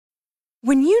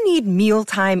When you need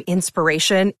mealtime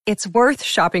inspiration, it's worth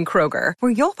shopping Kroger,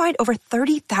 where you'll find over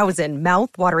 30,000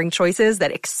 mouth-watering choices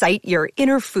that excite your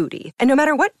inner foodie. And no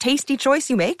matter what tasty choice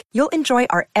you make, you'll enjoy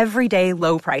our everyday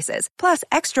low prices, plus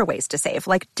extra ways to save,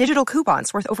 like digital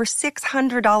coupons worth over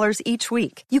 $600 each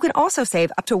week. You can also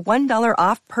save up to $1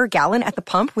 off per gallon at the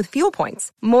pump with fuel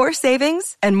points. More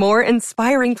savings and more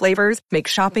inspiring flavors make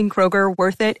shopping Kroger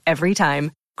worth it every time.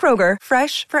 Kroger,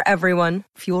 fresh for everyone.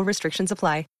 Fuel restrictions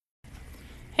apply.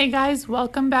 Hey guys,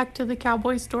 welcome back to the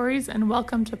Cowboy Stories and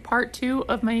welcome to part 2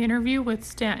 of my interview with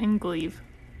Stanton Gleave.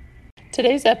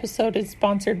 Today's episode is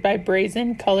sponsored by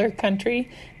Brazen Color Country.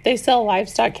 They sell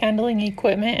livestock handling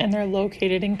equipment and they're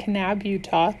located in Kanab,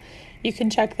 Utah. You can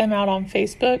check them out on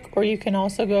Facebook, or you can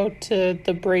also go to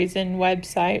the Brazen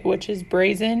website, which is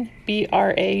brazen,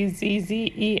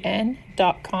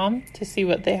 BRAZZEN.com, to see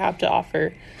what they have to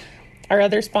offer. Our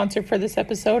other sponsor for this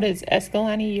episode is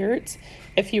Escalante Yurts.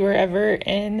 If you were ever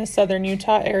in the southern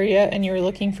Utah area and you were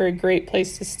looking for a great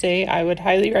place to stay, I would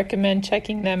highly recommend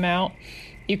checking them out.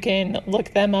 You can look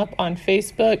them up on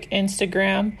Facebook,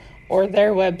 Instagram, or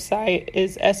their website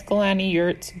is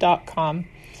escalanteyurts.com.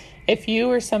 If you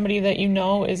or somebody that you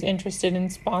know is interested in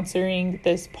sponsoring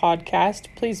this podcast,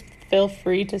 please feel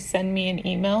free to send me an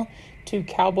email to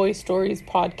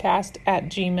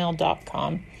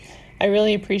cowboystoriespodcast@gmail.com. I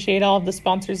really appreciate all of the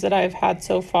sponsors that I've had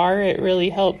so far. It really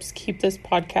helps keep this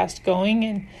podcast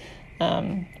going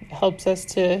and helps us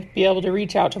to be able to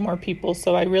reach out to more people.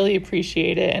 So I really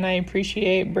appreciate it. And I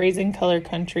appreciate Brazen Color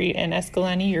Country and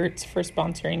Escalante Yurts for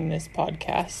sponsoring this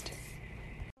podcast.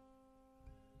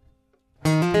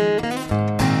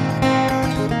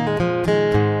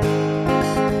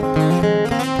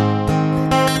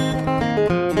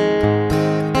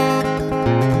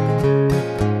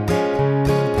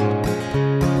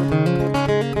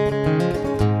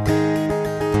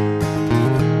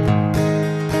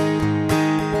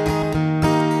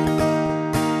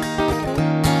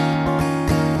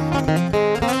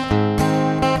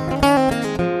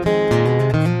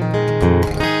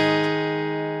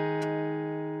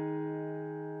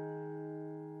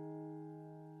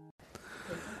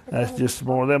 That's just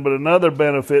more of them. But another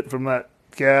benefit from that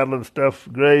cattle and stuff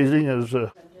grazing is,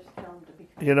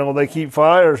 they keep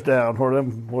fires down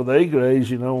where they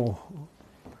graze,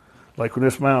 Like when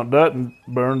this Mount Dutton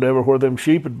burned, everywhere them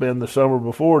sheep had been the summer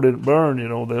before it didn't burn,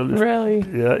 they'll just... Really?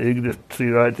 Yeah, you can just see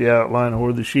right the outline of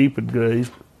where the sheep had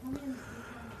grazed.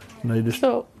 And they just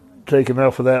take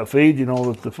enough of that feed,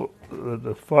 that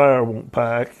the fire won't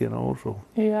pack, so...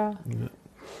 Yeah.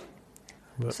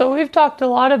 So we've talked a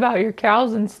lot about your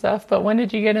cows and stuff, but when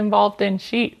did you get involved in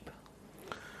sheep?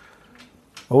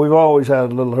 Well, we've always had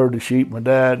a little herd of sheep. My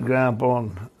dad and Grandpa,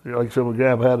 my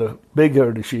Grandpa had a big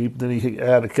herd of sheep. Then he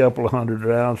had a couple of hundred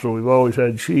around, so we've always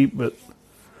had sheep. But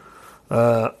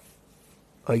I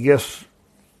guess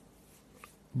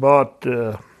bought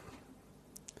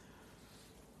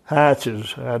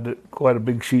Hatches. Had quite a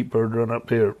big sheep herd run up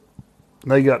here.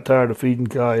 They got tired of feeding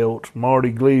coyotes.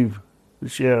 Marty Gleave, the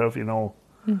sheriff,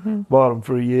 bought them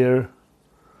for a year.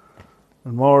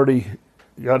 And Marty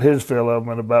got his fill of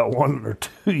them in about 1 or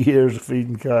 2 years of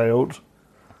feeding coyotes.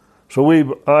 So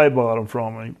I bought them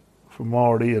from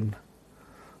Marty, and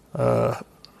I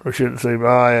shouldn't say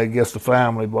I guess the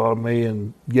family bought them, me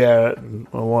and Garrett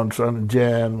and my one son and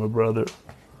Jan, my brother.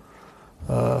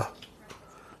 And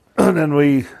then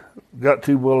we got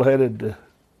too bullheaded to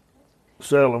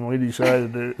sell them. We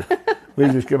decided that we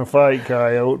were just going to fight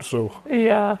coyotes, so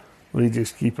yeah, we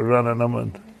just keep running them.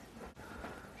 And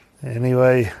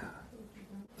anyway,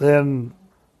 then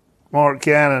Mark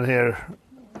Cannon here,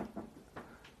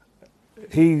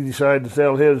 he decided to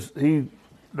sell his. He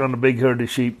run a big herd of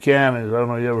sheep, Cannons. I don't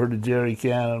know if you ever heard of Jerry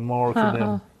Cannon, Mark,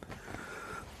 and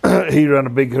them. He run a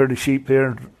big herd of sheep here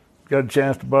and got a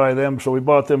chance to buy them, so we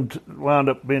bought them. Wound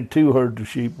up being 2 herds of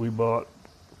sheep we bought,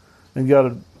 and got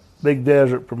a big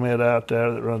desert permit out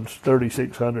there that runs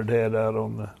 3,600 head out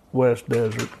on the West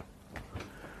Desert.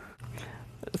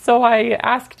 So I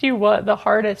asked you what the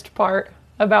hardest part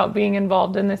about being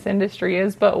involved in this industry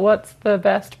is, but what's the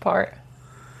best part?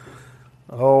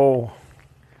 Oh,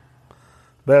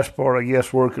 best part, I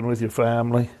guess, working with your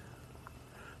family.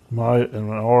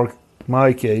 In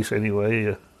my case,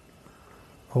 anyway,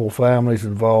 whole family's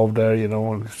involved there,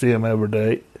 and see them every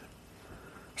day.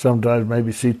 Sometimes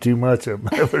maybe see too much of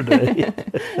them every day.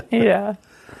 Yeah.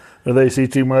 If they see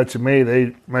too much of me,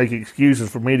 they make excuses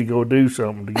for me to go do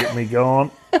something to get me gone.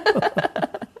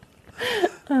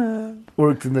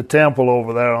 Worked in the temple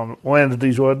over there on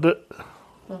Wednesdays, wasn't it?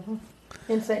 Mm-hmm.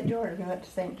 In St. George. We went to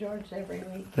St. George every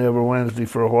week. Every Wednesday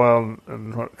for a while,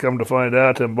 and come to find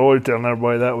out, them boys telling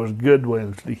everybody that was Good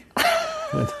Wednesday.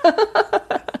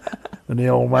 when the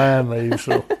old man leaves.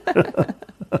 So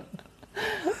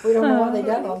We don't know what they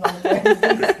got on them.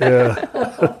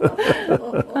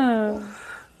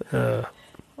 yeah.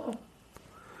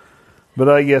 But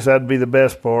I guess that'd be the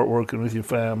best part, working with your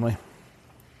family.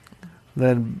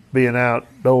 Then being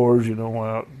outdoors,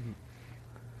 out.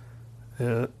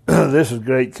 This is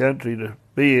great country to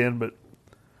be in, but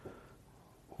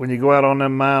when you go out on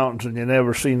them mountains and you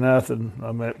never see nothing,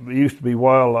 I mean, it used to be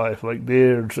wildlife like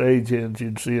deer and sage hens,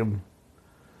 you'd see them.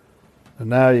 And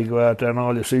now you go out there and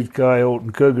all you see is coyote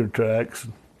and cougar tracks.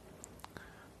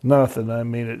 Nothing. I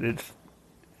mean, it's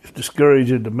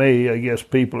discouraging to me. I guess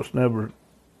people that's never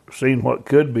seen what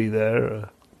could be there.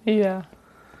 Yeah.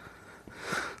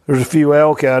 There's a few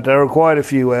elk out there, quite a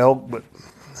few elk, but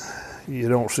you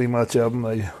don't see much of them.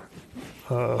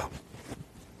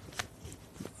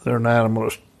 They're an animal.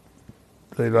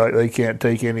 They can't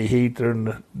take any heat. They're in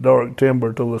the dark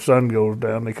timber till the sun goes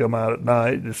down. They come out at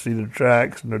night, just see their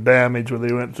tracks and their damage where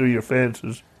they went through your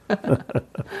fences. But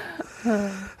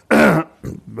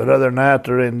other than that,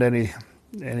 there isn't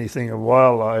anything of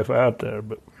wildlife out there.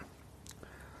 But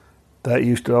that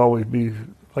used to always be,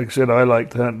 like I said, I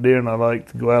like to hunt deer and I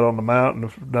like to go out on the mountain.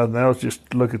 If nothing else,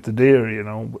 just look at the deer,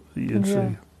 but you'd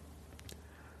see.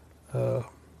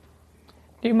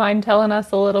 Do you mind telling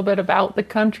us a little bit about the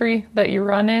country that you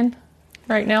run in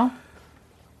right now?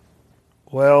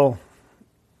 Well,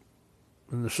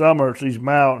 in the summer, it's these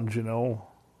mountains,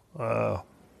 I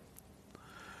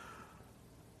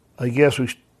guess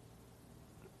we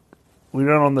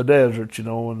run on the desert, in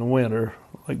the winter,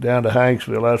 like down to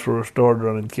Hanksville. That's where we started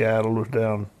running cattle, was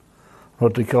down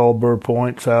what they call Burr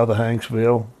Point, south of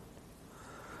Hanksville.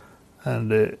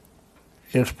 And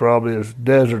it's probably as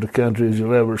desert a country as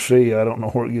you'll ever see. I don't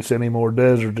know where it gets any more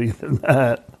deserty than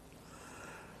that.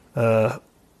 But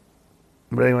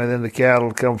anyway, then the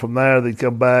cattle come from there. They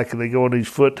come back and they go in these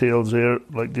foothills here,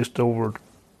 like just over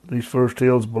these first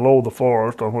hills below the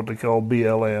forest on what they call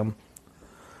BLM.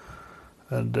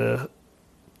 And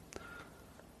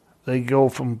they go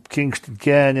from Kingston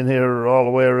Canyon here all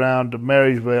the way around to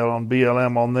Marysville on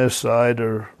BLM on this side,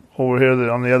 or over here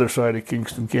on the other side of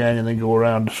Kingston Canyon. They go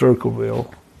around to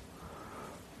Circleville.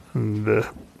 And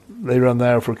they run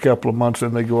there for a couple of months,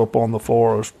 and they go up on the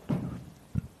forest.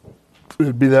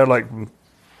 It'd be there like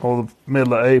the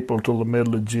middle of April till the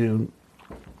middle of June.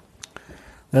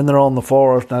 Then they're on the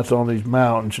forest, and that's on these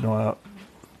mountains, out.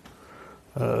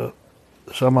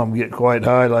 Some of them get quite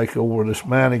high, like over this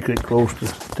Manning Creek, close to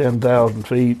 10,000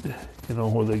 feet,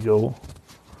 where they go.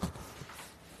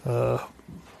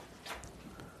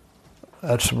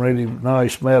 That's some really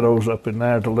nice meadows up in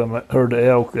there till them herd of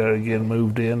elk there again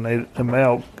moved in. Them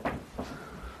elk,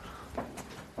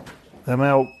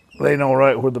 they know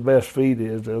right where the best feed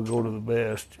is. They'll go to the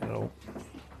best,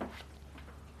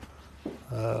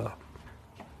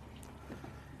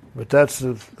 But that's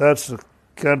the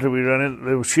country we run in.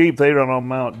 The sheep, they run on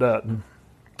Mount Dutton.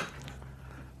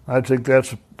 I think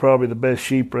that's probably the best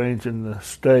sheep range in the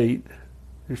state.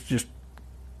 It's just,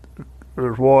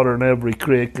 there's water in every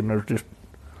creek, and there's just,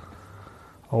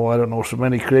 I don't know, so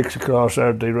many creeks across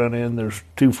there they run in. There's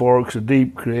 2 forks of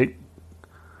Deep Creek,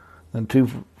 and 2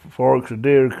 forks of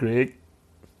Deer Creek,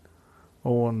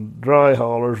 and dry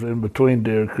hollers in between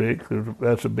Deer Creek.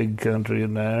 That's a big country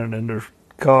in there. And then there's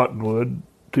Cottonwood,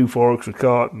 2 forks of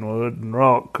Cottonwood, and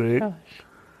Rock Creek, Gosh.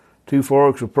 2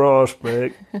 forks of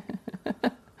Prospect,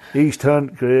 East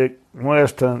Hunt Creek,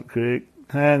 West Hunt Creek,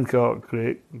 Hancock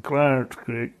Creek, and Clarence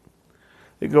Creek.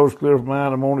 It goes clear from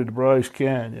Antimony to Bryce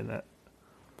Canyon.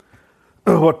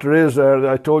 What there is there,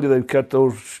 I told you they've cut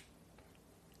those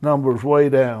numbers way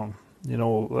down.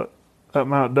 That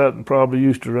Mount Dutton probably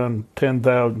used to run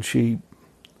 10,000 sheep.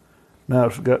 Now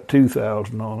it's got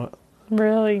 2,000 on it.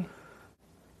 Really?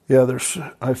 Yeah,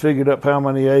 I figured up how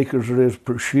many acres there is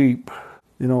per sheep.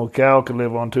 A cow could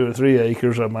live on 2 or 3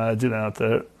 acres, I imagine, out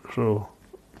there. So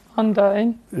on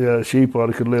Dutton? Yeah, a sheep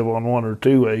could live on 1 or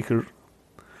 2 acres.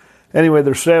 Anyway,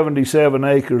 there's 77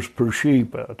 acres per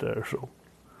sheep out there. So,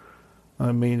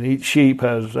 I mean, each sheep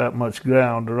has that much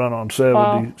ground to run on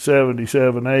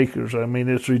 77 acres. I mean,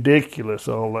 it's ridiculous,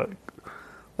 all that.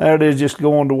 There it is, just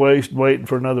going to waste, waiting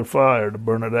for another fire to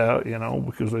burn it out,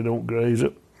 because they don't graze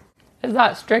it. Is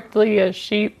that strictly a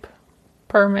sheep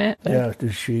permit? Yeah, it's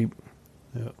just sheep.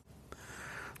 Yeah.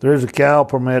 There's a cow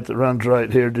permit that runs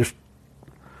right here. Just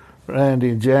Randy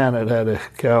and Janet had a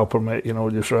cow permit,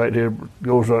 just right here.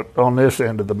 Goes right on this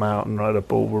end of the mountain, right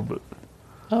up over. But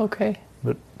okay.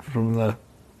 But from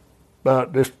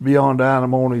about just beyond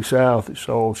Antimony south, it's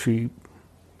all sheep.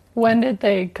 When did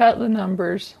they cut the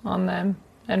numbers on them,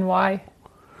 and why?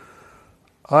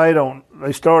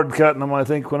 They started cutting them, I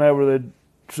think, whenever they'd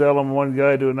sell them one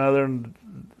guy to another, and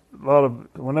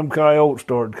when them coyotes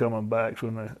started coming back,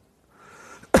 when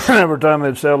every time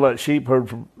they'd sell that sheep herd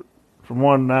from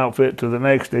one outfit to the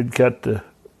next, they'd cut the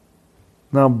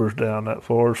numbers down, that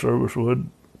Forest Service would.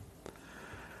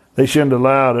 They shouldn't have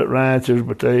allowed it, ranchers,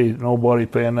 but nobody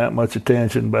paying that much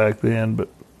attention back then. But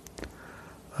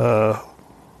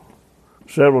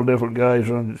several different guys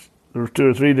run. There was 2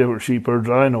 or 3 different sheep herds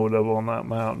I know of on that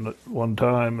mountain at one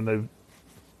time, and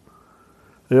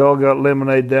they all got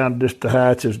eliminated down to just the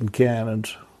hatches and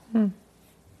cannons.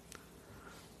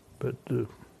 But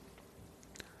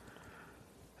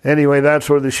anyway, that's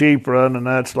where the sheep run, and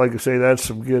that's, like I say, that's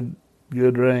some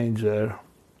good range there.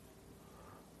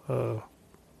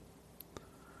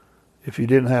 If you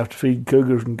didn't have to feed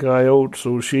cougars and coyotes,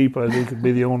 those sheep, I think, would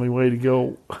be the only way to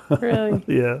go. Really?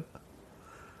 Yeah.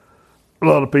 A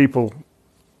lot of people,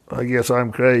 I guess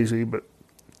I'm crazy, but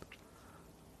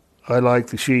I like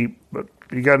the sheep, but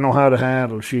you got to know how to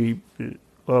handle sheep. A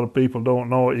lot of people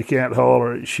don't know it. You can't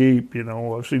holler at sheep,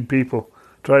 I've seen people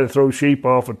try to throw sheep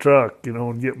off a truck,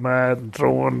 and get mad and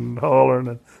throwing and hollering,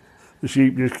 and the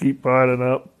sheep just keep piling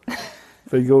up.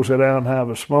 If they go sit down and have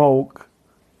a smoke,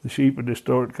 the sheep would just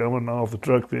start coming off the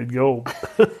truck, they'd go.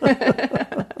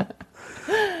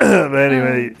 But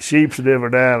anyway, sheep's a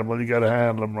different animal. You got to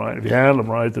handle them right. If you handle them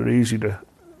right, they're easy to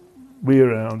be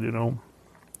around,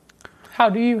 How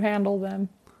do you handle them?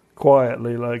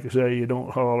 Quietly, like I say, you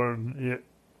don't holler.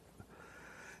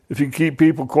 If you keep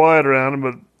people quiet around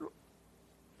them,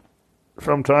 but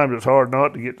sometimes it's hard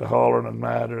not to get to hollering and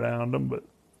mad around them. But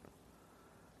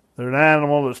they're an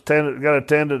animal that's got a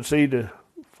tendency to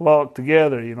flock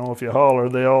together. If you holler,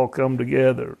 they all come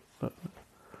together.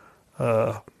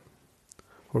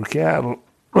 Or cattle,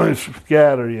 they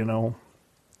scatter,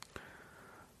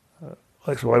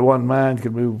 That's why one man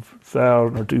can move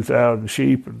 1,000 or 2,000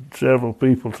 sheep and several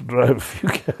people to drive a few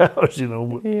cows,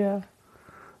 But, yeah.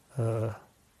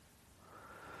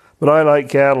 But I like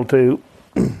cattle too.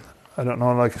 I don't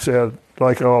know, like I said,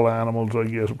 like all animals, I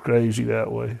guess I'm crazy that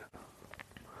way.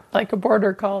 Like a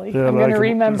border collie. Yeah, I'm going to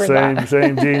remember that.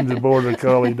 Same genes as a border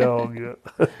collie dog. Yeah.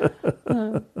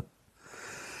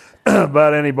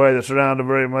 About anybody that's around them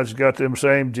very much got them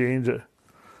same genes.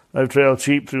 I've trailed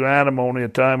sheep through antimony a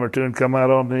time or two and come out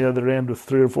on the other end with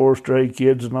 3 or 4 stray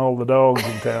kids and all the dogs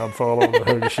in town following the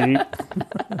herd of sheep.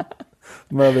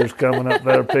 Mother's coming up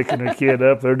there picking her kid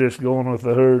up. They're just going with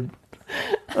the herd.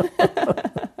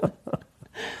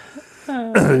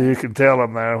 You can tell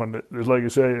them there when, just like you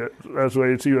say, that's the way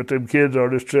you see what them kids are.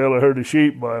 Just trail a herd of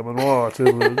sheep by them and watch.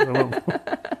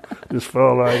 Just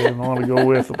fall right in and want to go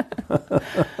with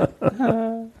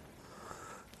them.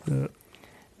 Yeah.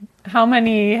 How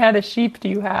many head of sheep do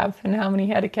you have, and how many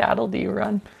head of cattle do you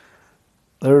run?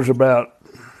 There's about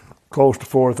close to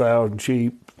 4,000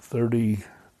 sheep, 30.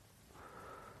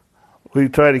 We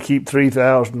try to keep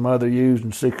 3,000 mother ewes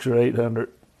and 600 or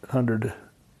 800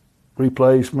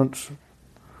 replacements,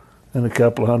 and a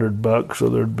couple of hundred bucks, so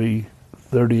there'd be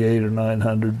 38 or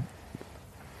 900.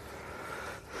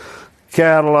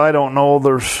 Cattle, I don't know.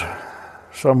 There's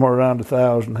somewhere around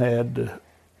 1,000 head.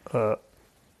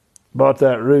 Bought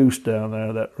that roost down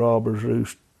there, that Robbers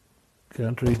Roost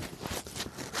country.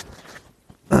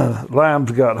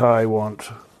 Lambs got high once,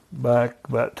 back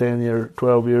about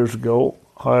 12 years ago.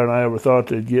 Higher than I ever thought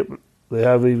they'd get, but they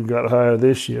have even got higher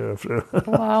this year.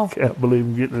 Wow. Can't believe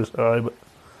them getting this high, but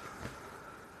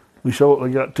we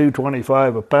got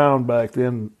 $2.25 a pound back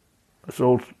then. I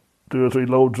sold 2 or 3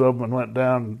 loads of them and went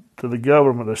down to the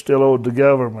government. I still owed the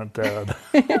government down.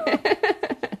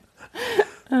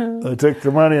 I took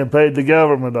the money and paid the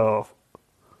government off.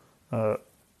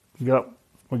 Got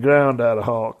my ground out of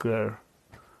Hawk there.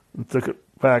 And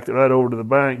packed it right over to the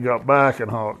bank, got back in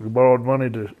Hawk. We borrowed money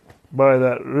to buy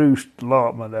that roost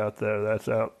allotment out there. That's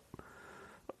out.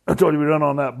 I told you we run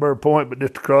on that Burr Point, but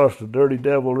just across the Dirty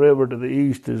Devil River to the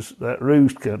east is that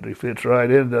roost country. Fits right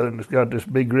into it, and it's got this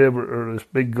big river, or this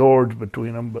big gorge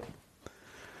between them.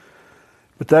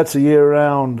 But that's a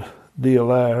year-round deal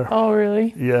there. Oh,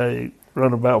 really? Yeah, you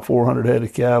run about 400 head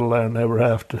of cattle there and never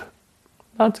have to.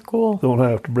 That's cool. Don't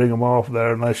have to bring them off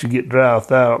there unless you get drought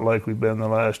out like we've been the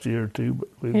last year or two, but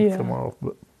we can come off.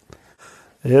 But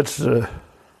it's a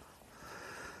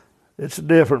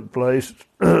different place.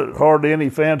 Hardly any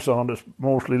fence on it. It's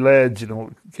mostly ledge.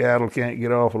 Cattle can't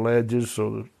get off of ledges,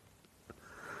 so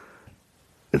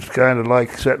it's kind of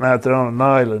like sitting out there on an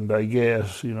island, I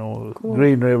guess. Cool.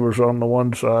 Green River's on the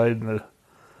one side and the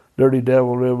Dirty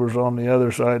Devil River's on the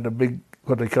other side, and the big,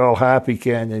 what they call Happy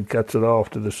Canyon, cuts it off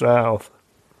to the south.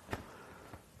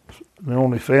 The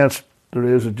only fence there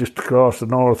is just across the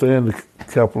north end a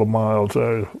couple of miles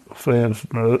there, fence,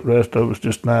 and the rest of it's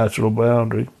just natural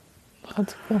boundary.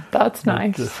 That's cool. That's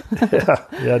nice.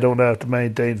 Yeah, I don't have to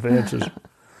maintain fences.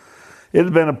 It's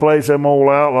been a place them old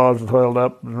outlaws have held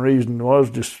up, and the reason was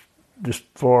just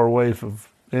far away from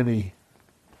any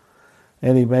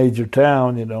major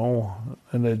town, you know,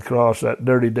 and they'd cross that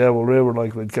Dirty Devil River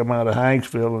like they'd come out of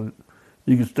Hanksville, and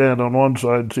you could stand on one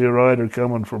side and see a rider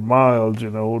coming for miles, you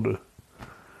know,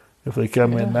 if they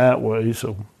come in that way.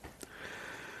 So,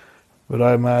 but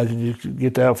I imagine you could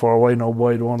get that far away,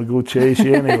 nobody'd want to go chase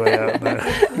you anyway out there.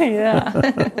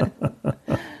 Yeah.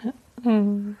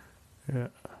 Yeah.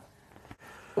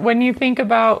 When you think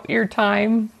about your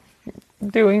time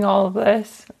doing all of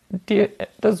this,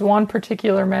 does one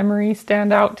particular memory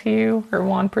stand out to you, or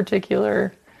one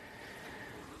particular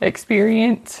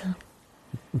experience?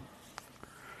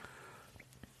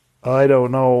 I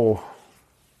don't know.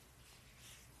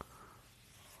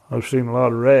 I've seen a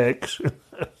lot of wrecks.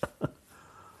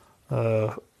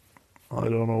 I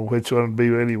don't know which one would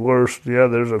be any worse than the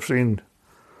others. I've seen,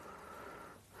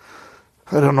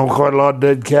 I don't know, quite a lot of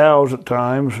dead cows at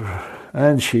times,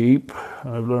 and sheep.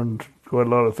 I've learned quite a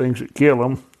lot of things that kill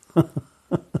them.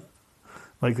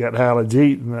 Like that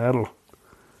Halajeet, that'll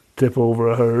tip over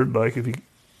a herd, like if you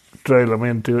trail them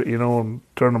into it, you know, and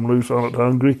turn them loose on it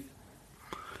hungry.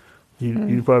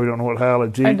 You probably don't know what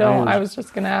Halajeet is. I don't. I was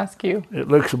just going to ask you. It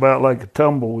looks about like a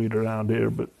tumbleweed around here,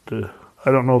 but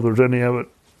I don't know if there's any of it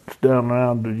down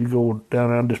around. You go down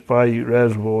around this Paiute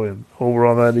Reservoir and over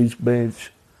on that east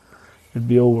bench, it'd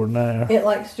be over there. It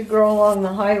likes to grow along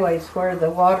the highways where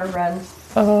the water runs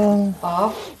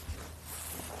off.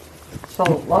 So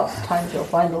lots of times you'll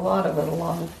find a lot of it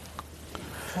along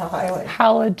the highway.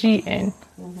 Halajeetin.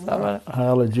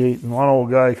 Halajeet, and one old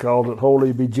guy called it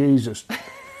Holy Be Jesus.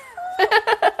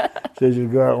 Says you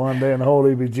go out one day and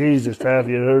Holy Be Jesus, half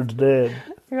your herd's dead.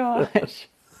 Gosh.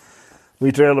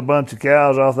 We trailed a bunch of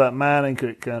cows off that mining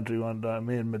creek country one time.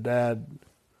 Me and my dad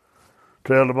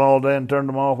trailed them all day and turned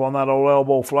them off on that old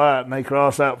Elbow Flat, and they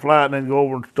cross that flat and then go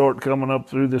over and start coming up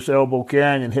through this Elbow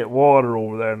Canyon, hit water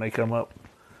over there, and they come up.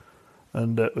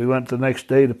 And we went the next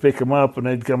day to pick them up, and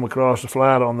they'd come across the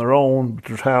flat on their own, but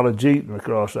there's Halajeetin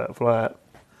across that flat.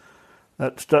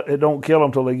 That stuff, it don't kill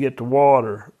them till they get to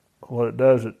water. What it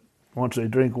does, once they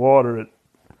drink water, it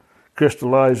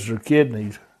crystallizes their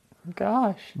kidneys.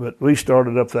 Gosh. But we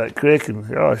started up that creek, and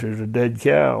gosh, there's a dead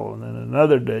cow, and then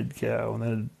another dead cow, and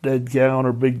then a dead cow and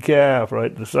her big calf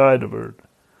right to the side of her.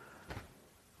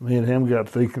 Me and him got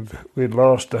thinking we'd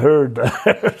lost the herd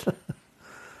there.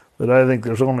 But I think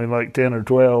there's only like 10 or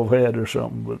 12 head or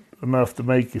something, but enough to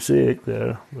make you sick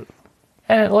there. But,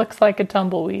 and it looks like a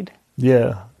tumbleweed.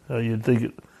 Yeah, you'd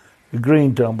think a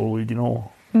green tumbleweed, you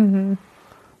know. Mm-hmm.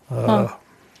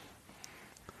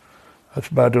 That's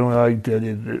about the only I can tell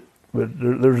you. But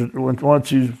there's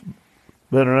once you've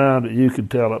been around it, you can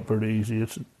tell it pretty easy.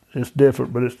 It's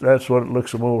different, but that's what it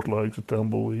looks the most like, a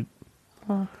tumbleweed.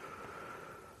 Huh.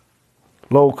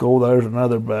 Loco, there's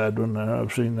another bad one there.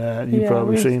 I've seen that. You've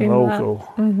probably seen Loco.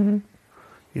 Mm-hmm.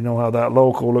 You know how that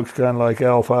Loco looks kind of like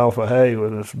alfalfa hay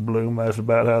when it's bloom. That's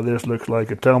about how this looks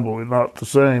like a tumbleweed. Not the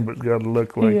same, but it's got to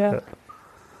look like that.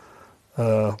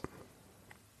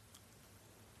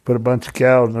 Put a bunch of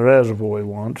cows in the reservoir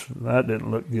once, and that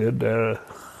didn't look good there.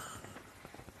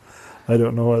 I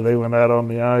don't know whether they went out on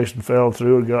the ice and fell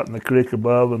through or got in the creek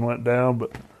above and went down,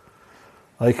 but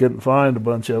I couldn't find a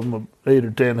bunch of them, 8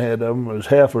 or 10 head of them. It was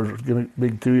heifers,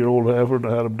 big 2-year-old heifer, and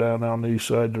I had them down on the east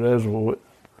side of the reservoir.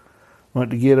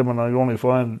 Went to get them, and I only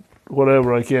find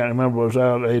whatever, I can't remember, was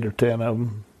out 8 or 10 of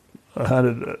them.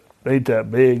 Ain't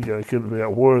that big, I couldn't figure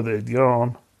out where they'd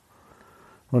gone.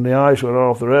 When the ice went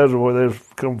off the reservoir, they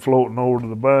just come floating over to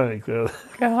the bank.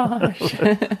 Gosh.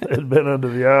 They'd been under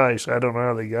the ice. I don't know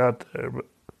how they got there, but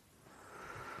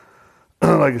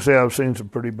like I say, I've seen some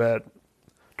pretty bad.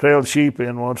 Trailed sheep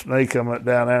in once, and they come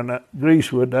down there, and that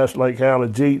greasewood, that's like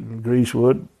Halajeetin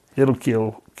greasewood. It'll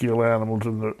kill animals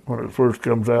when it first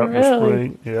comes out in the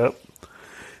spring. Yep.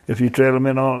 If you trail them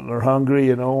in on it and they're hungry,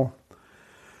 you know.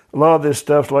 A lot of this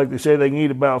stuff, like they say, they can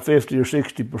eat about 50 or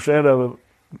 60%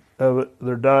 of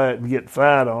their diet and get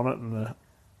fat on it, and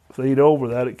if they eat over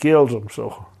that, it kills them.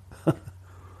 So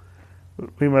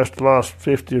we must have lost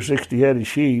 50 or 60 head of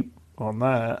sheep on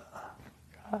that.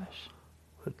 Gosh.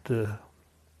 But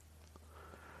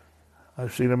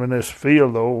I've seen them in this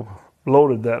field, though,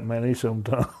 loaded that many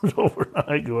sometimes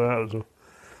overnight go out. So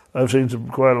I've seen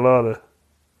quite a lot of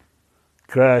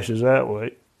crashes that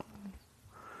way.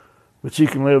 But you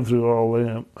can live through all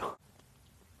them.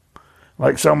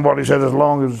 Like somebody said, as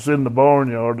long as it's in the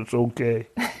barnyard, it's okay.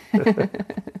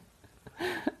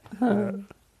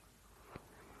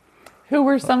 Who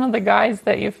were some of the guys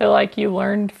that you feel like you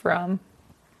learned from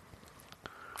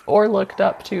or looked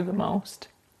up to the most?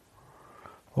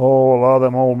 Oh, a lot of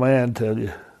them old men tell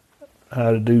you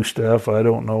how to do stuff. I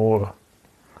don't know.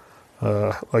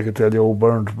 Like I tell you, old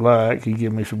Burns Black, he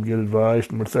gave me some good advice.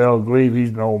 And Marthel Gleave, he's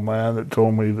an old man that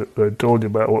told me that I told you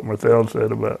about what Marthel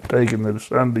said about taking the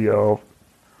Sunday off.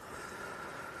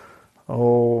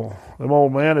 Oh, them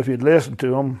old men, if you'd listen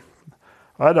to them,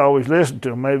 I'd always listen to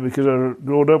them, maybe because I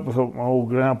grew up with my old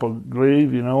Grandpa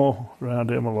Gleave, you know, around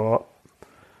him a lot.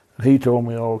 And he told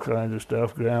me all kinds of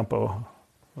stuff, Grandpa.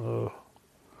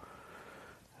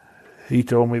 He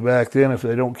told me back then if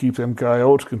they don't keep them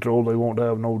coyotes controlled, they won't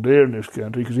have no deer in this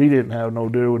country, because he didn't have no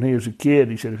deer when he was a kid.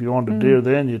 He said if you wanted a deer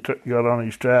then, you got on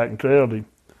his track and trailed him.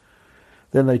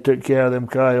 Then they took care of them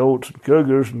coyotes and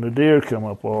cougars, and the deer come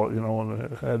up all, you know,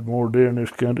 and they had more deer in this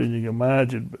country than you can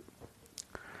imagine. But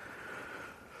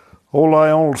old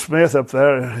Lionel Smith up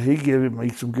there, he gave me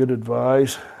some good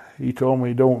advice. He told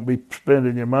me don't be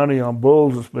spending your money on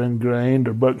bulls that's been grained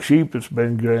or buck sheep that's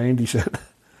been grained. He said,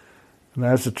 and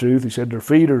that's the truth. He said their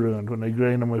feet are ruined when they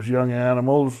grain them as young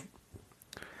animals.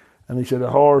 And he said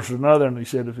a horse is another. And he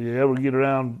said if you ever get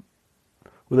around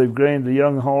where they've grained a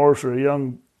young horse or a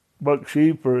young buck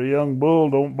sheep or a young bull,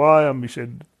 don't buy them. He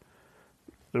said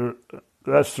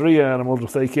that's three animals.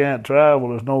 If they can't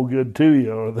travel, it's no good to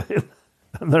you, or they,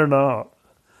 and they're not.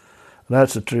 And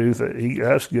that's the truth.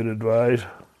 That's good advice.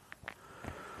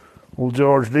 Well,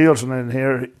 George Nielsen in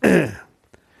here,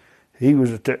 he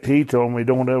told me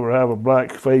don't ever have a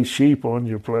black-faced sheep on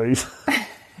your place.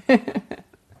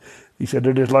 He said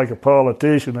they're just like a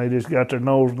politician. They just got their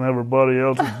nose in everybody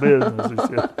else's business. He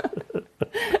said.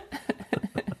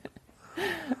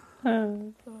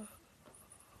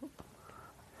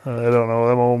 I don't know,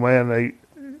 them old men, I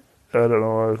don't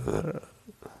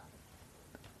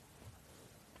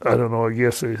know, I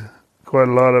guess quite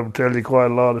a lot of them tell you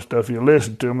quite a lot of stuff. You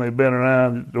listen to them, they've been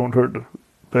around, it don't hurt to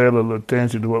pay a little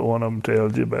attention to what one of them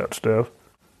tells you about stuff.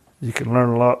 You can learn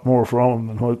a lot more from them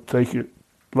than what it take you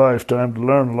a lifetime to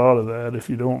learn a lot of that if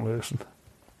you don't listen.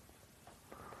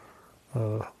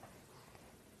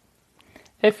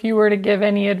 If you were to give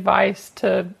any advice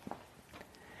to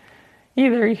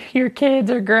either your kids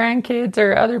or grandkids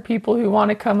or other people who want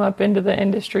to come up into the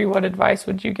industry, what advice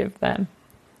would you give them?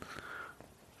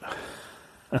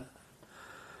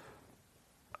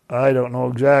 I don't know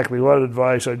exactly what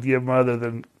advice I'd give them other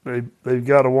than they've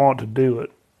got to want to do it.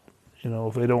 You know,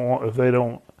 if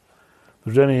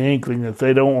there's any inkling that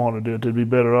they don't want to do it, they'd be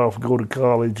better off go to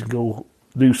college and go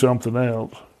do something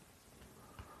else.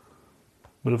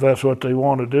 But if that's what they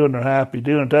want to do and they're happy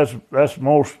doing it, that's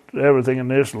most everything in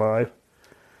this life.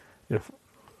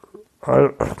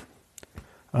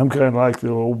 I'm kind of like the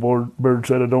old bird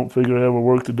said, I don't figure I ever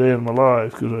worked a day in my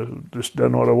life because I've just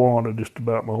done what I wanted just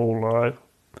about my whole life.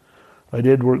 I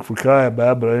did work for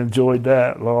Kaibab, but I enjoyed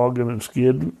that, logging and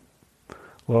skidding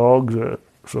logs.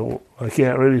 So I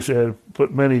can't really say I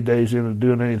put many days into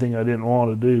doing anything I didn't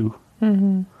want to do.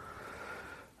 Mm-hmm.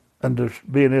 And to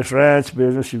be in this ranch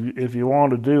business, if you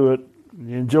want to do it,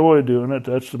 you enjoy doing it,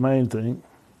 that's the main thing.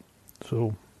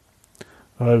 So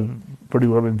I've pretty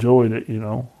well enjoyed it, you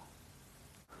know.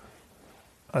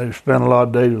 I spent a lot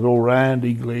of days with old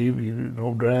Randy Gleave, you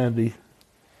know, Randy.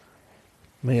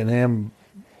 Me and him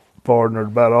partnered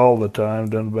about all the time,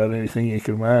 done about anything you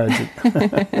can imagine.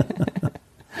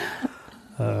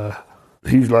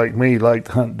 He's like me, liked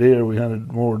to hunt deer. We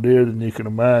hunted more deer than you can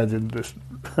imagine. Just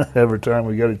every time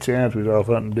we got a chance, we'd off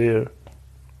hunting deer.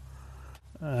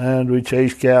 And we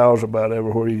chased cows about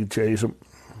everywhere you could chase them.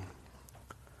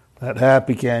 That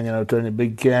Happy Canyon, I'm telling you,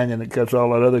 big canyon that cuts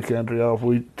all that other country off.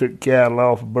 We took cattle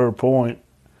off of Burr Point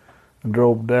and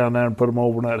drove down there and put them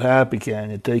over in that Happy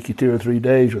Canyon. It'd take you 2 or 3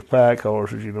 days with pack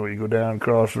horses. You know, you go down,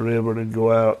 cross the river, and then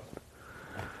go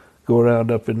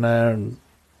around up in there, and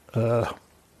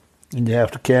you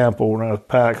have to camp over in a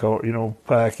pack horse, you know,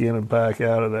 pack in and pack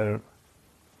out of there.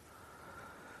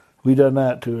 We done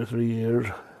that 2 or 3 years.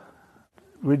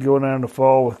 We'd go down in the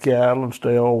fall with cattle and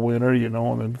stay all winter, you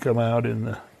know, and then come out in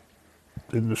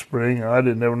the spring. I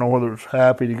didn't ever know whether it was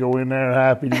happy to go in there or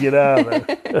happy to get out of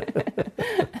there.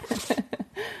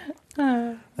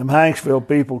 Them Hanksville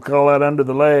people call that under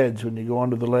the ledge. When you go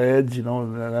under the ledge, you know,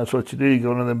 and that's what you do. You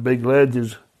go into them big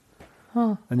ledges,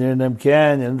 and you're in them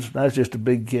canyons. That's just a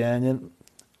big canyon.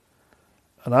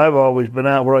 And I've always been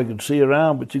out where I could see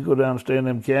around, but you go down and stay in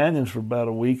them canyons for about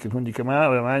a week, and when you come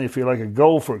out of them, man, you feel like a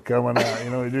gopher coming out. You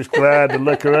know, you're just glad to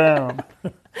look around.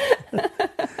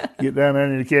 Get down there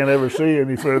and you can't ever see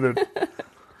any further.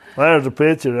 Well, there's a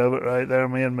picture of it right there,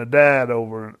 me and my dad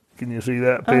over Can you see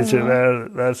that picture there?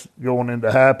 That's going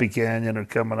into Happy Canyon or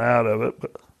coming out of it.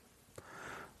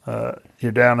 But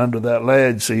you're down under that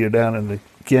ledge, so you're down in the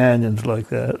canyons like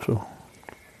that. So.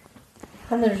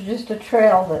 And there's just a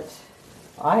trail that's,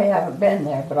 I haven't been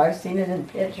there, but I've seen it in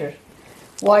pictures,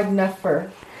 wide enough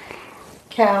for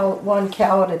one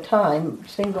cow at a time,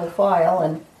 single file,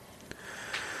 and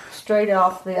straight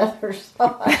off the other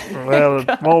side. Well,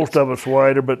 most of it's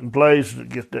wider, but in places it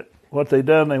gets that. What they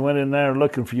done, they went in there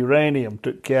looking for uranium,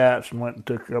 took cats and went and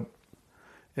took up.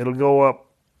 It'll go up.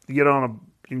 You get on a.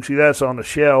 You can see that's on the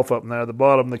shelf up there. The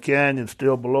bottom of the canyon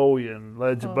still below you and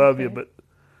ledge above you, but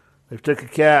they took a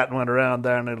cat and went around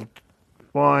there, and it'll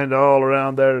wind all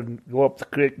around there and go up the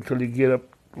creek until you get up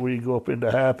where you go up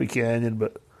into Happy Canyon.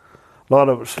 But a lot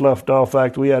of it's sloughed off. In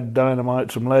fact, we had to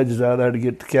dynamite some ledges out there to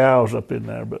get the cows up in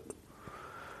there. But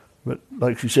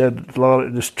like she said, it's a lot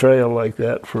of this trail like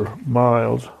that for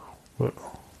miles. But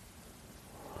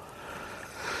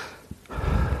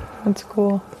that's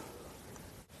cool.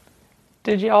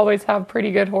 Did you always have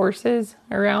pretty good horses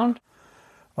around?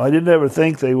 I didn't ever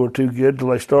think they were too good till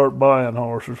I started buying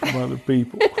horses from other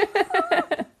people.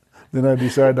 Then I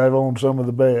decided I've owned some of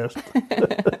the best.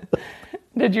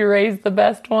 Did you raise the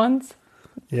best ones?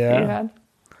 Yeah. You had?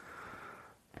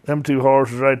 Them two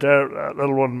horses right there, that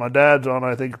little one my dad's on,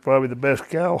 I think is probably the best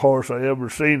cow horse I ever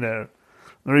seen there.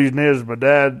 The reason is my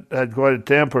dad had quite a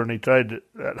temper, and he tried to,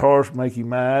 that horse make him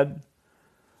mad.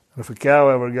 If a cow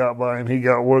ever got by him, he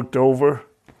got worked over.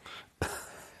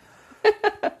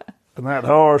 And that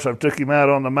horse, I took him out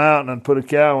on the mountain and put a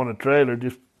cow in a trailer.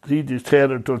 He just had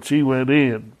her till she went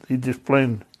in. He just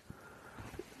plain,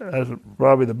 that's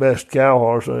probably the best cow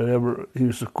horse I ever. He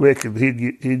was so quick, and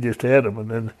he just had him. And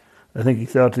then I think he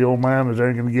thought the old man was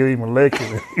there going to give him a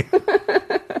licking.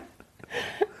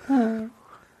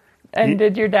 And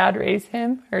did your dad raise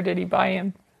him, or did he buy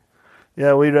him?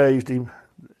 Yeah, we raised him.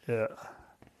 Yeah.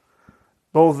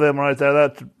 Both of them right there,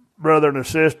 that's brother and a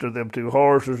sister, them two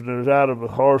horses, and it was out of a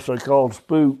horse they called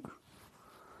Spook.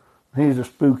 He's a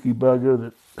spooky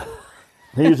bugger.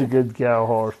 He's a good cow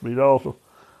horse, but he'd also...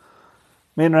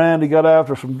 Me and Randy got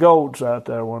after some goats out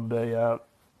there one day,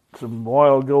 some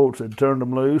wild goats. They'd turned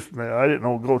them loose. I didn't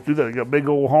know goats do that. They got big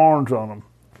old horns on them.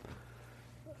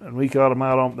 And we caught them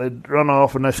out on... They'd run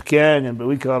off in this canyon, but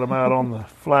we caught them out on the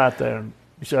flat there and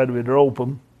decided we'd rope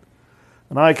them.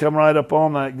 And I come right up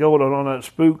on that goat on that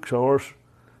Spook's horse.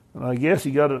 And I guess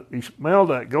he smelled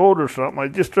that goat or something. I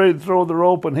just tried to throw the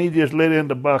rope, and he just lit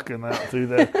into bucking out through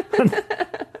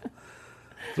that.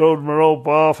 Throwed my rope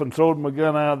off and throwed my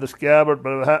gun out of the scabbard,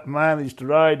 but I managed to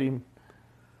ride him.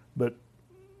 But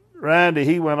Randy,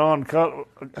 he went on,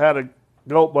 had a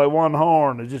goat by one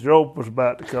horn. The rope was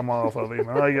about to come off of him.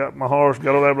 And I got my horse,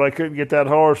 got over there, but I couldn't get that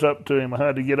horse up to him. I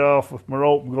had to get off with my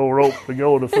rope and go rope the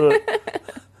goat a foot.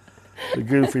 The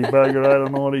goofy bugger, I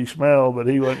don't know what he smelled, but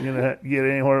he wasn't going to get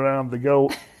anywhere around the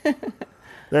goat.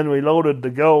 Then we loaded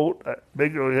the goat. We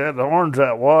had the horns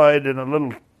that wide and a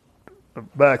little...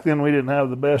 Back then we didn't have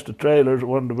the best of trailers. It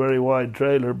wasn't a very wide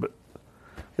trailer, but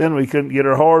then we couldn't get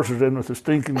our horses in with the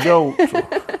stinking goat.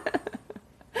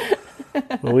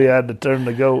 So we had to turn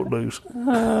the goat loose.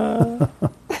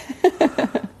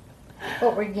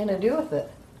 What were you going to do with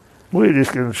it? We're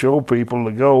just going to show people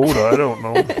the goat. I don't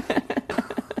know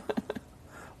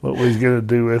what we was going to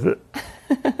do with it.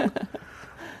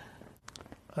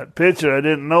 That picture, I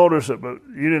didn't notice it, but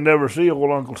you didn't ever see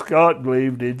old Uncle Scott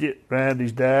Gleave, did you?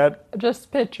 Randy's dad. Just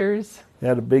pictures. He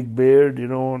had a big beard,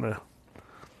 and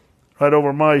right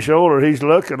over my shoulder, he's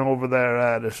looking over there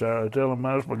at us. I tell him,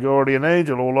 that's my guardian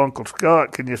angel, old Uncle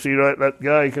Scott. Can you see that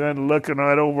guy kind of looking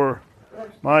right over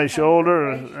my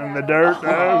shoulder in the dirt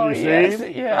there? You see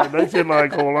him? Yeah. They look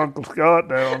like old Uncle Scott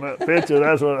there on that picture.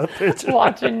 That's what that picture.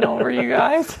 Watching over you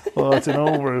guys. Watching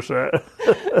over us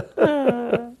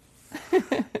there.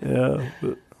 Yeah,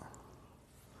 but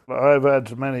I've had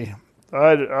so many.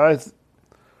 I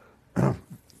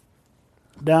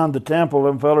down the temple,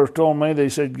 them fellers told me, they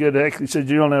said, good heck, they said,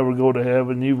 you'll never go to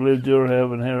heaven. You've lived your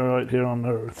heaven here, right here on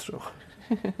earth. So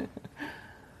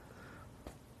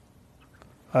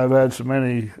I've had so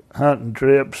many hunting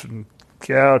trips and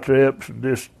cow trips and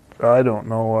just, I don't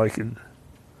know, I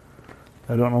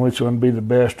don't know which one would be the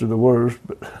best or the worst,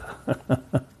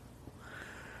 but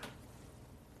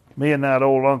me and that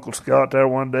old Uncle Scott there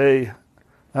one day,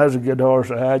 that was a good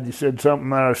horse I had. You said something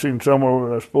that I seen somewhere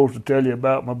where I was supposed to tell you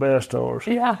about my best horse.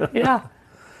 Yeah.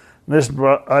 This,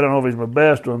 I don't know if he's my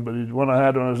best one, but he's one I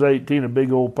had when I was 18, a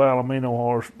big old Palomino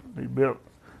horse. He built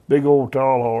big old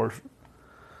tall horse.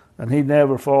 And he'd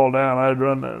never fall down.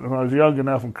 When I was young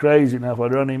enough and crazy enough,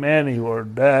 I'd run him anywhere.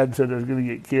 Dad said I was going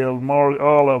to get killed.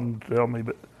 All of them tell me,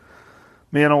 but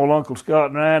me and old Uncle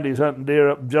Scott and Randy's hunting deer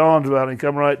up in Johns Valley.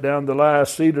 Come right down the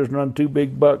last cedars and run 2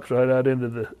 big bucks right out into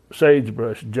the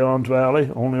sagebrush in Johns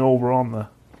Valley, only over on the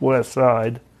west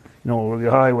side, where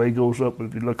the highway goes up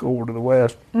if you look over to the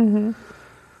west. Mm-hmm.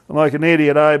 And like an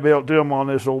idiot, I built him on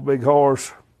this old big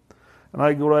horse. And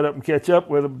I'd go right up and catch up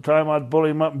with him. By the time I'd pull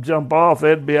him up and jump off,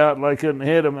 they'd be out and I couldn't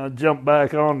hit him. I'd jump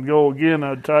back on and go again.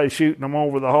 I'd try shooting them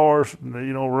over the horse, and,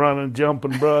 running,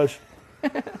 jumping brush.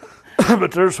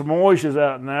 But there's some oases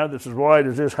out in there that's as wide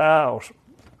as this house.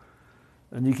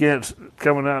 And you can't,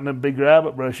 coming out in them big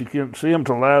rabbit brush, you can't see them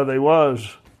till there they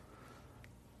was.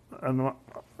 And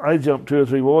I jumped 2 or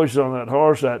 3 oases on that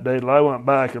horse that day till I went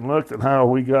back and looked, and how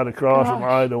we got across them,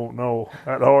 I don't know.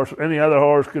 That horse, any other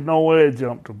horse could no way have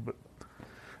jumped them. But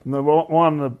and the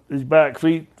one, his back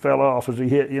feet fell off as he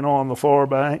hit, on the far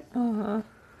bank. Uh-huh.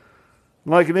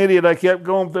 Like an idiot, I kept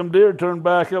going with them deer, turned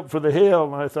back up for the hill,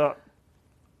 and I thought,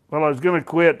 well, I was going to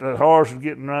quit. The horse was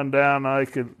getting run down.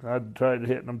 I'd tried to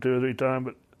hit them 2 or 3 times,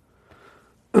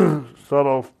 but thought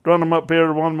I'll run them up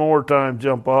here one more time,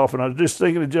 jump off. And I was just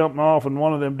thinking of jumping off, and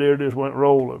one of them deer just went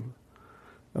rolling.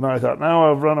 And I thought,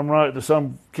 now I've run them right to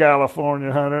some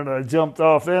California hunter. And I jumped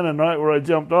off in, and right where I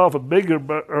jumped off, a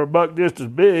buck just as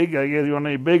big, I guess he wasn't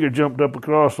any bigger, jumped up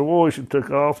across the wash and took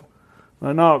off.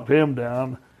 I knocked him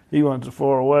down. He wasn't so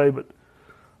far away, but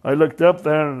I looked up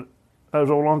there, and that was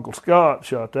old Uncle Scott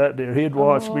shot that deer. He'd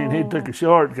watched me, and he took a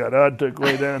shortcut. I took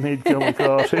way down, he'd come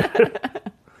across here.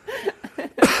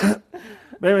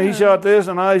 Maybe he shot this,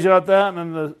 and I shot that, and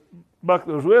then the buck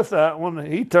that was with that one,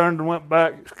 he turned and went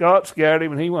back. Scott scared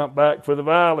him, and he went back for the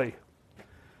valley.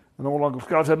 And old Uncle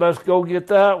Scott said, let's go get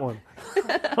that one.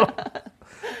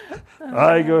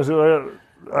 I goes,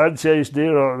 I'd chase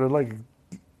deer on like,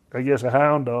 I guess, a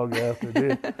hound dog after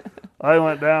deer. I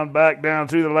went back down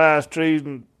through the last trees,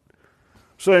 and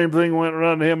same thing, went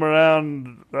running him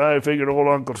around. I figured old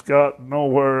Uncle Scott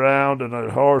nowhere around, and the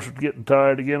horse was getting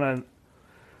tired again.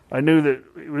 I knew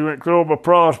that we went clear over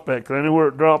Prospect. I knew where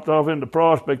it dropped off into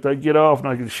Prospect. I'd get off and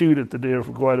I could shoot at the deer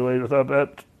for quite a ways. I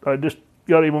thought I just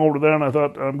got him over there, and I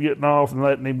thought, I'm getting off and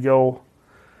letting him go.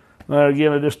 And then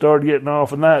again, I just started getting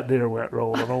off, and that deer went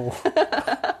rolling over.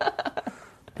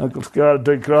 Uncle Scott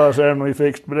took across there, and we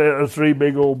fixed, but there was 3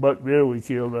 big old buck deer we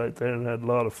killed right there and had a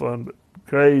lot of fun. But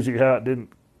crazy how it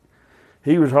didn't.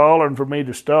 He was hollering for me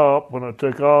to stop when I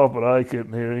took off, but I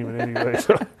couldn't hear him anyway.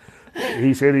 So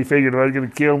he said he figured if I was going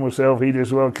to kill myself, he'd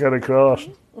just well cut across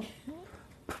and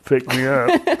pick me up.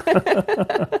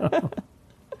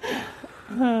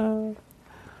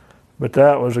 But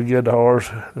that was a good horse.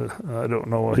 I don't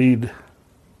know. And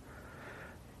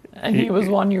he was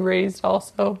one you raised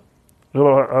also?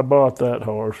 Well, I bought that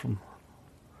horse from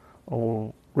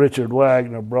old Richard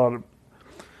Wagner. Brought it.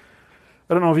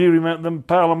 I don't know if you remember them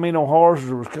Palomino horses.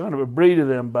 There was kind of a breed of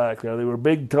them back there. They were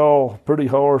big, tall, pretty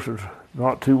horses,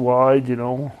 not too wide,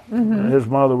 Mm-hmm. His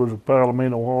mother was a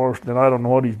Palomino horse. Then I don't know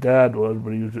what his dad was,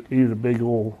 but he was a big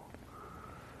old.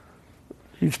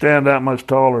 He'd stand that much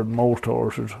taller than most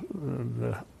horses.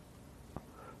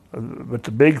 But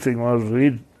the big thing was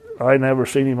I never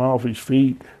seen him off his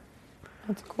feet.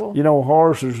 That's cool.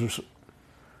 Horses,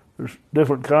 there's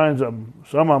different kinds of them.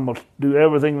 Some of them will do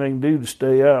everything they can do to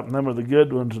stay up, and them are the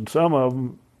good ones, and some of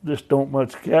them just don't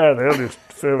much care. They'll just,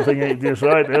 if everything ain't just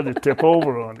right, they'll just tip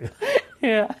over on you.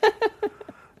 Yeah.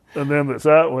 And then it's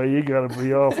that way, you got to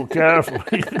be awful careful.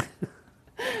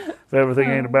 If everything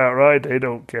ain't about right, they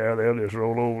don't care. They'll just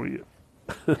roll over you.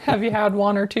 Have you had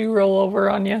 1 or 2 roll over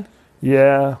on you?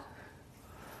 Yeah.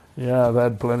 Yeah, I've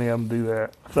had plenty of them do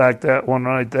that. In fact, that one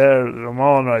right there, I'm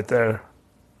on right there.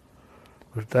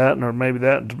 Was that, or maybe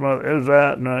that and some other, it was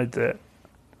that and right there.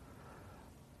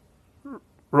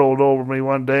 Rolled over me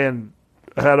one day and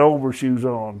had overshoes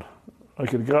on.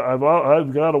 I've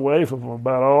got away from them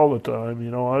about all the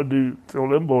time. I do tell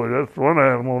them boys, that's one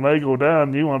animal, when they go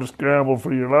down, you want to scramble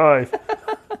for your life.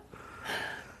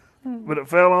 But it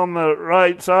fell on the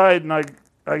right side, and I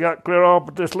got clear off,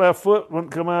 but this left foot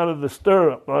wouldn't come out of the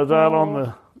stirrup. I was out on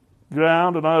the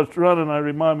ground, and I was running. I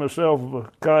remind myself of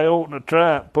a coyote in a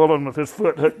trap, pulling with his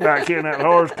foot hooked back in. That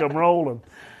horse come rolling.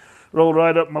 Rolled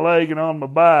right up my leg and on my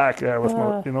back. That was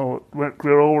it went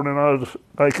clear over, and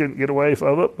I couldn't get away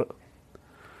from it. But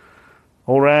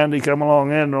old Randy come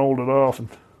along in and rolled it off, and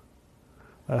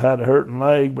I had a hurting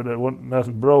leg, but it wasn't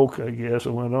nothing broke. I guess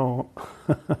it went on.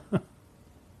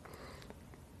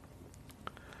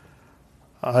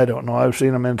 I don't know. I've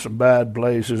seen them in some bad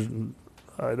places, and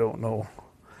I don't know.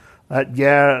 That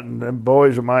Garrett and them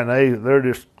boys of mine, they're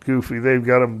just goofy. They've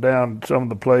got them down some of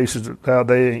the places that how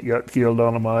they ain't got killed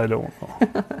on them, I don't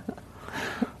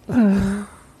know.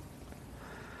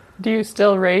 Do you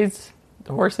still raise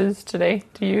horses today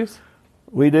to use?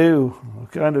 We do. I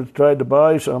kind of tried to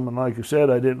buy some, and like I said,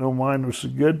 I didn't know mine was so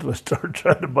good till I started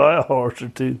trying to buy a horse or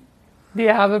two. Do you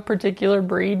have a particular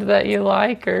breed that you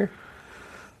like, or?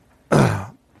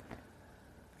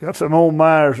 Got some old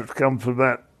mares that's come from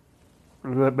that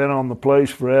been on the place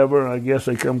forever. I guess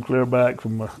they come clear back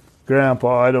from my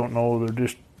grandpa. I don't know. They're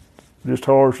just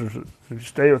horses. If you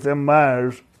stay with them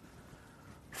mares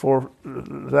for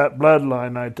that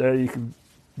bloodline right there, you can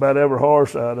about every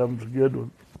horse out of them's a good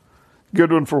one.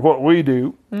 Good one for what we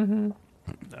do. Mm-hmm.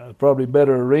 Probably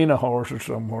better arena horses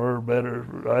somewhere. Better,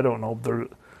 I don't know.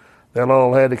 They'll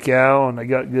all had a cow and they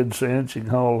got good sense. You can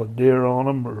haul a deer on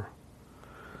them, or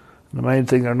the main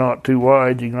thing, they're not too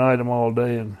wide. You can ride them all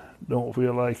day and don't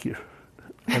feel like you.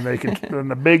 And they can.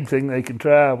 And the big thing, they can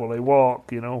travel. They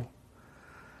walk. You know.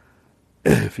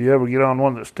 If you ever get on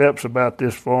one that steps about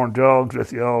this far and jogs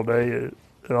with you all day,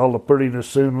 all the prettiness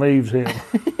soon leaves him.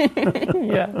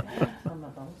 Yeah. Some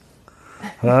of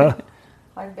those. Huh?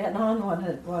 I've been on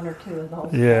one or two of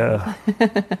those. Yeah.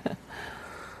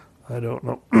 I don't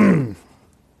know.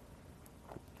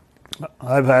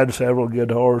 I've had several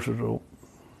good horses, though.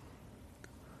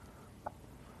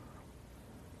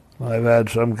 I've had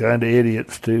some kind of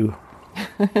idiots, too.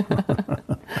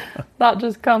 That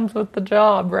just comes with the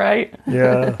job, right?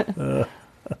 Yeah.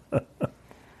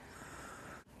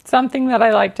 Something that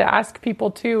I like to ask people,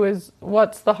 too, is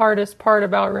what's the hardest part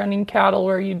about running cattle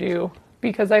where you do?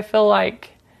 Because I feel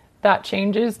like that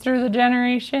changes through the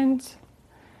generations.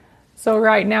 So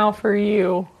right now for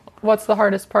you, what's the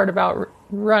hardest part about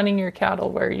running your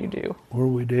cattle where you do? Where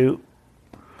we do?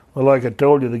 Well, like I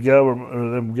told you, the government,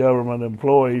 or them government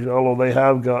employees, although they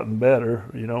have gotten better,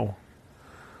 you know,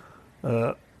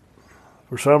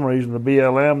 for some reason the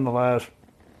BLM the last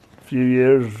few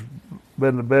years has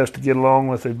been the best to get along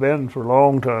with. They've been for a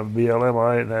long time. BLM,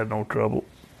 I ain't had no trouble.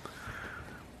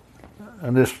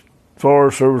 And this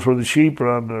Forest Service where the sheep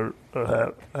run,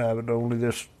 having only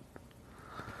this.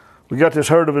 We got this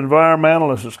herd of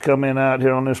environmentalists that's come in out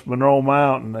here on this Monroe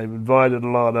Mountain. They've invited a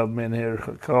lot of them in here.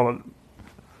 I call it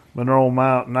Monroe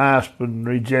Mountain Aspen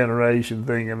Regeneration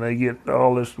thing, and they get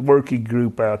all this working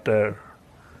group out there.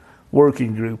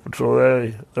 Working group, and so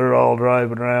they're all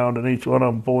driving around, and each one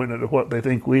of them pointing at what they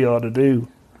think we ought to do.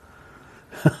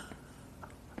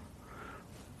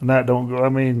 And that don't go. I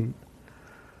mean,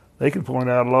 they can point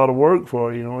out a lot of work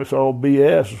for you. You know, it's all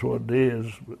BS is what it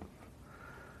is. But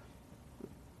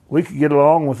we could get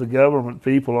along with the government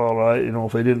people all right, you know,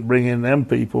 if they didn't bring in them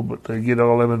people, but they get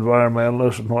all them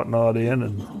environmentalists and whatnot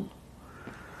in,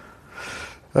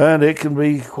 and it can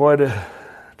be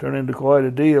turn into quite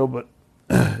a deal. But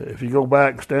if you go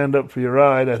back and stand up for your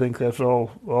right, I think that's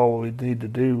all we need to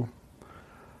do.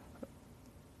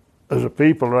 As a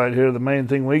people right here, the main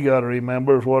thing we got to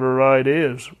remember is what a right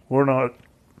is. We're not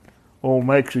old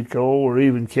Mexico or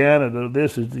even Canada.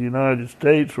 This is the United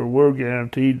States, where we're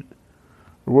guaranteed.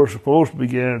 We're supposed to be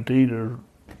guaranteed our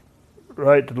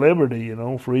right to liberty, you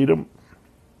know, freedom.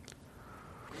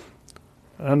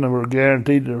 And we're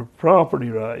guaranteed their property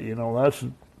right, you know. That's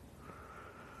a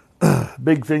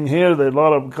big thing here. That a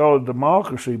lot of them call it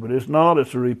democracy, but it's not.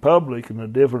 It's a republic, and the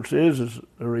difference is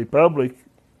a republic,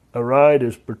 a right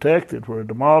is protected. For a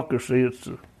democracy, it's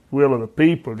the will of the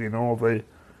people, you know. If they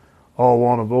all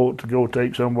want to vote to go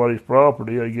take somebody's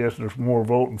property, I guess there's more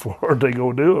voting for it, they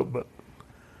go do it, but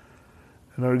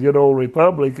in our good old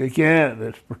republic, they can't.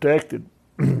 It's protected.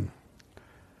 There's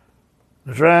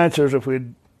ranchers, I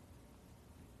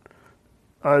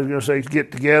was going to say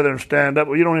get together and stand up.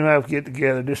 Well, you don't even have to get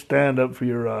together. Just stand up for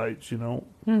your rights, you know.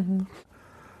 Mm-hmm.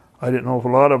 I didn't know if a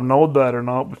lot of them know that or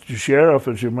not, but your sheriff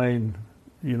is your main,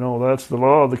 you know, that's the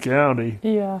law of the county.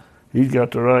 Yeah. He's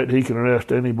got the right. He can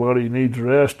arrest anybody he needs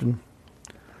arresting.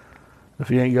 If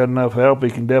he ain't got enough help,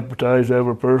 he can deputize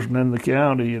every person in the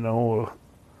county, you know.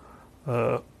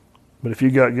 But if you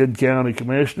got good county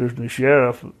commissioners and the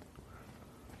sheriff,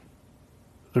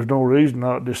 there's no reason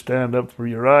not to stand up for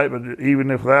your right. But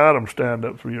even if without them, stand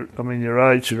up for your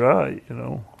right's your right, you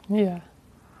know. Yeah.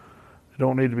 You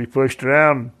don't need to be pushed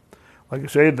around. Like I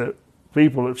said, the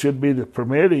people that should be the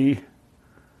permittee,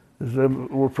 is them,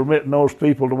 we're permitting those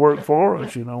people to work for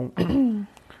us, you know.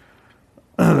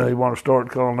 They want to start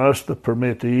calling us the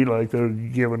permittee, like they're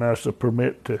giving us a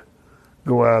permit to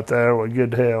go out there. Well,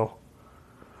 good hell.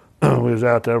 We was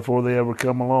out there before they ever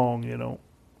come along, you know.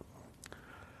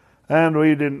 And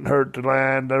we didn't hurt the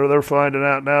land. They're finding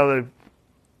out now they've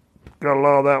got a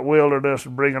lot of that wilderness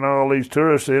and bringing all these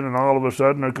tourists in, and all of a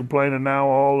sudden they're complaining now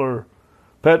all their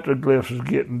petroglyphs is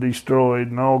getting destroyed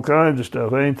and all kinds of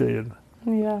stuff, ain't they?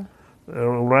 Yeah. The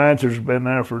ranchers have been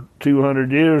there for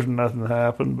 200 years and nothing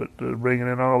happened, but they're bringing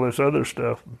in all this other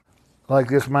stuff. Like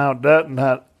this Mount Dutton,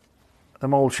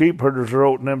 them old sheep herders are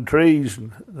out in them trees,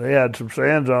 and they had some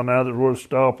sands on there that were worth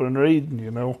stopping and reading,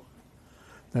 you know.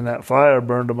 And that fire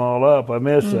burned them all up. I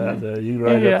miss that. You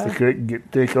ride up the creek and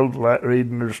get tickled like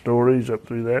reading their stories up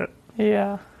through that.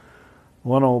 Yeah.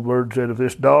 One old bird said if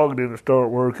this dog didn't start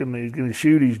working, he's going to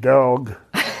shoot his dog.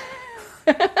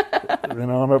 Then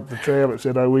on up the trail, it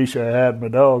said, I wish I had my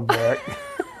dog back.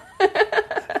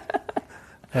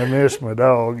 I miss my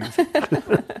dog.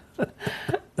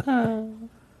 Oh,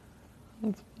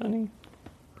 that's funny.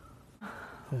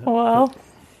 Well,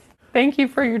 thank you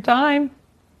for your time.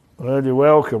 Well, you're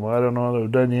welcome. I don't know if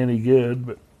I've done you any good,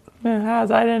 but It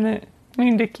has. I didn't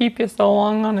mean to keep you so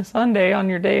long on a Sunday on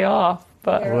your day off,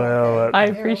 but I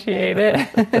appreciate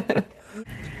it.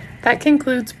 That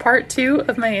concludes part 2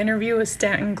 of my interview with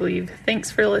Stanton Glebe.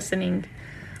 Thanks for listening.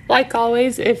 Like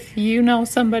always, if you know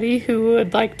somebody who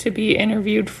would like to be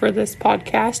interviewed for this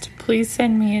podcast, please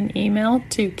send me an email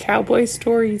to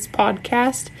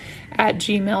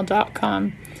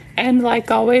cowboystoriespodcast@gmail.com. And like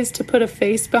always, to put a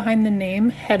face behind the name,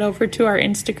 head over to our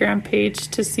Instagram page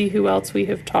to see who else we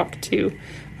have talked to.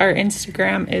 Our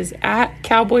Instagram is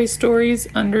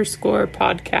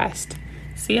 @cowboystories_podcast.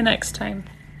 See you next time.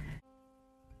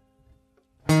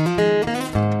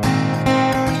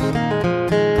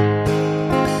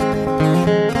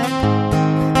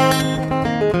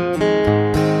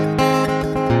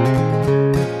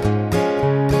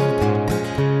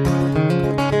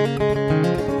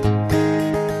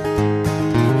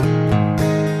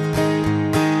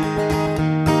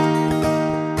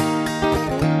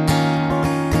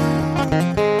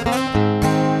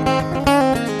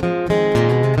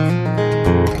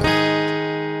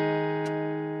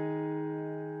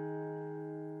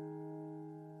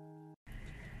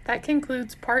 That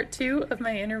concludes part 2 of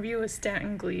my interview with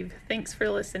Stanton Glebe. Thanks for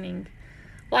listening.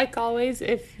 Like always,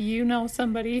 if you know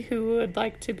somebody who would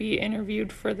like to be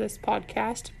interviewed for this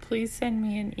podcast, please send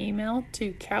me an email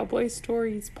to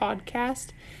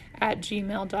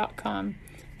cowboystoriespodcast@gmail.com.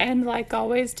 And like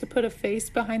always, to put a face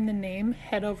behind the name,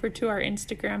 head over to our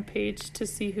Instagram page to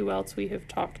see who else we have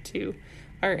talked to.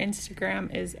 Our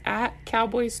Instagram is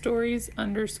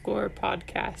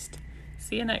 @cowboystories_podcast.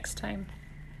 See you next time.